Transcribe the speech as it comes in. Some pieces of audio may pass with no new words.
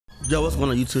Yo, what's going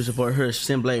on YouTube? Support here,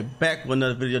 ShinFolk, back with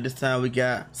another video. This time we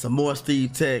got some more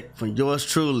Steve Tech from yours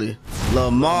truly,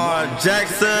 Lamar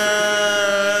Jackson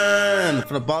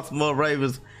from the Baltimore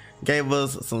Ravens. Gave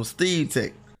us some Steve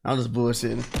Tech. I'm just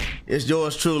bullshitting. It's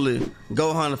yours truly,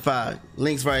 Gohaanify.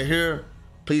 Links right here.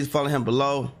 Please follow him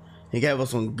below. He gave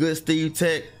us some good Steve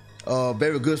Tech.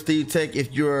 Very good Steve Tech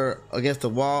if you're against the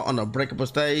wall on a breakable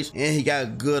stage, and he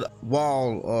got good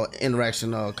wall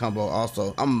interaction combo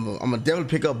also. I'm gonna definitely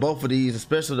pick up both of these,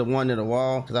 especially the one in the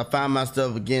wall, because I find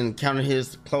myself getting counter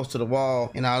hits close to the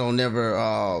wall and I don't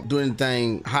never do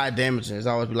anything high damage. It's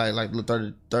always be like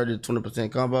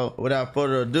 30-20% combo. Without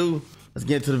further ado, let's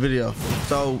get into the video.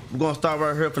 So we're gonna start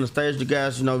right here from the stage, you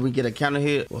guys. You know, we get a counter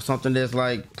hit or something that's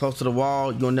like close to the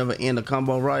wall, you'll never end the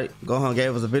combo right. Gohan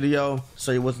gave us a video,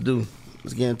 show you what to do.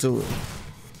 Let's get into it.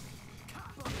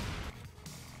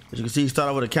 As you can see, he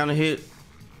started with a counter hit.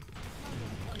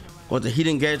 With the heat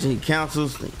engage, and he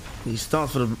cancels. He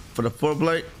stomps for the four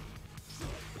blade.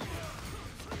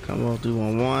 Combo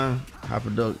 3-1-1. Hyper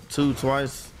duck 2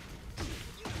 twice.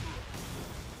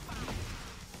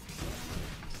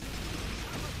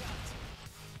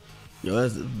 Yo,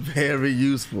 that's very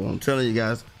useful. I'm telling you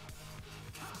guys.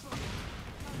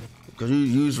 Because you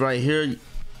use right here, you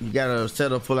gotta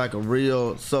set up for like a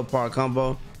real subpar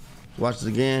combo. Watch it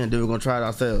again, then we're gonna try it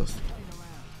ourselves.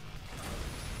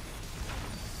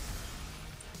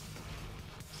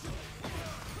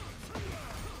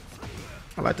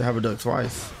 I like to have a duck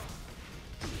twice.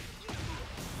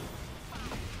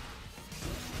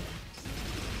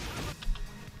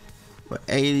 For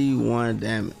 81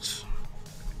 damage.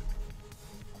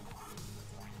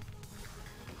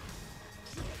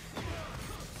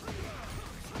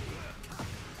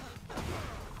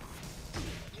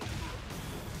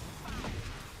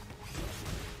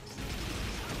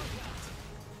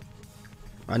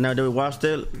 Right now that we watched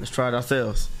it, let's try it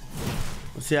ourselves.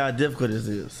 Let's see how difficult this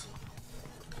is.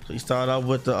 So you start off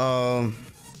with the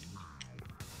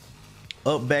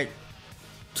up back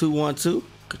 2-1-2.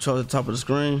 Control the top of the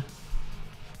screen.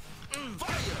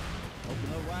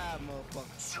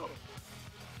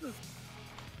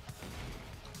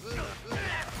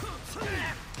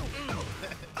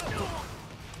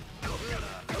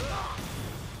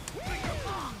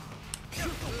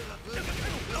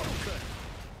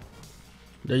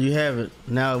 There you have it.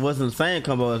 Now it wasn't the same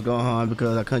combo as Gohan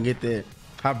because I couldn't get that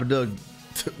hyper duck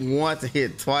once to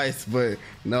hit twice, but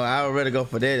no, I would rather go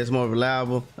for that. It's more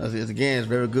reliable. Again, it's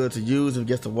very good to use if it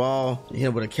gets the wall. You hit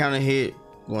it with a counter hit,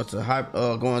 going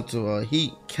to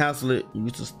heat, cancel it.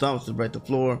 Use the stumps to break the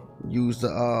floor. Use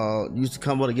the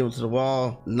combo to give it to the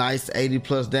wall. Nice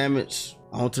 80+ damage.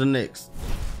 On to the next.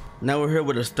 Now we're here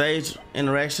with a stage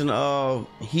interaction of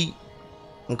heat.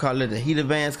 I'm gonna call it the heat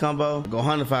advance combo,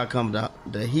 Gohaanify combo,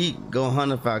 the heat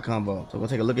Gohaanify combo. So we're gonna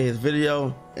take a look at his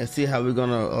video and see how we're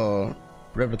gonna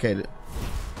replicate it.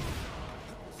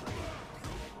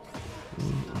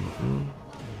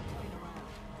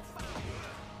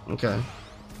 Okay.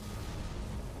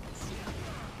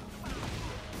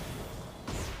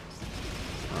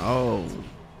 Oh,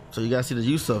 so you guys see the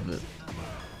use of it.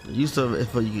 The use of it is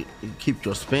for you to keep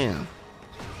your spam.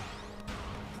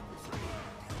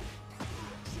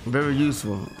 Very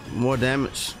useful. More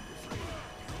damage.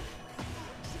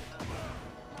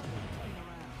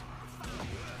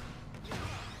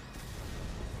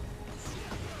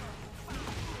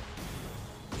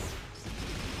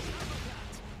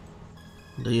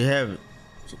 There you have it.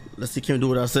 Let's see, can we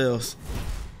do it ourselves?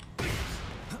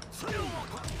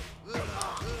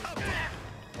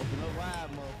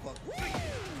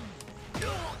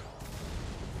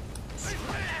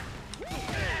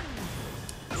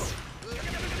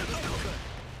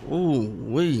 Ooh,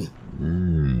 wee.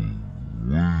 And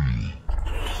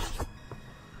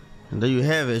there you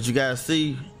have it. You guys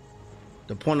see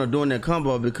the point of doing that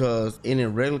combo, because any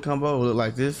regular combo will look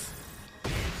like this.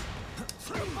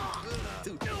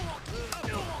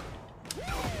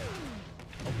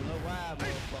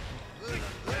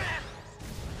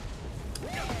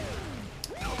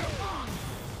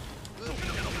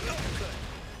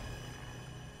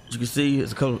 You can see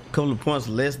it's a couple of points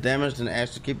less damage than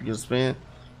actually keeping your spin,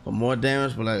 but more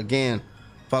damage. But like, again,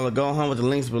 follow Gohan with the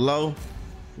links below.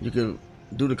 You can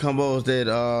do the combos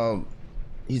that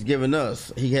he's giving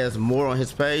us. He has more on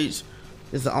his page.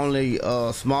 It's only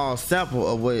a small sample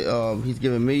of what he's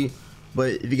giving me.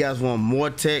 But if you guys want more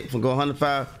tech from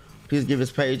Gohaanify, please give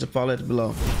his page a follow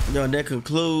below. Yo, and that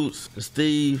concludes the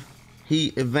Steve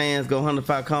Heat Advanced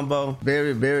Gohaanify combo.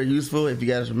 Very, very useful. If you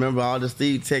guys remember all the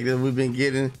Steve Tech that we've been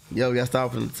getting. Yo, we got to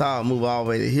start from the top, move all the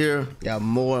way to here. Got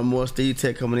more and more Steve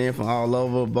Tech coming in from all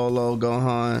over. Bolo,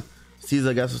 Gohan,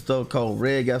 Caesar got some stuff. Code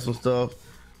Red got some stuff.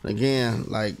 Again,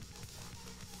 like,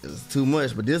 it's too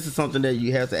much, but this is something that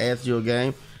you have to add to your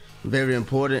game. Very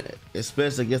important,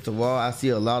 especially against the wall. I see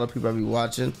a lot of people I be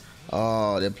watching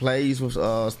that plays with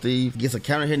Steve, gets a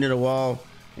counter hit near the wall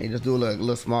and just do a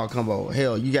little small combo.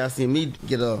 Hell, you guys see me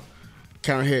get a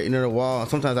counter hit near the wall.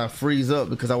 Sometimes I freeze up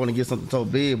because I want to get something so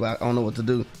big, but I don't know what to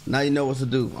do. Now you know what to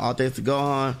do. All thanks to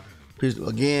Gohan. Please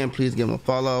give him a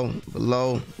follow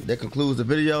below. That concludes the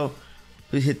video.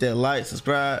 Please hit that like,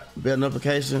 subscribe, bell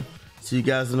notification. See you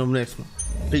guys in the next one.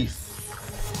 Peace.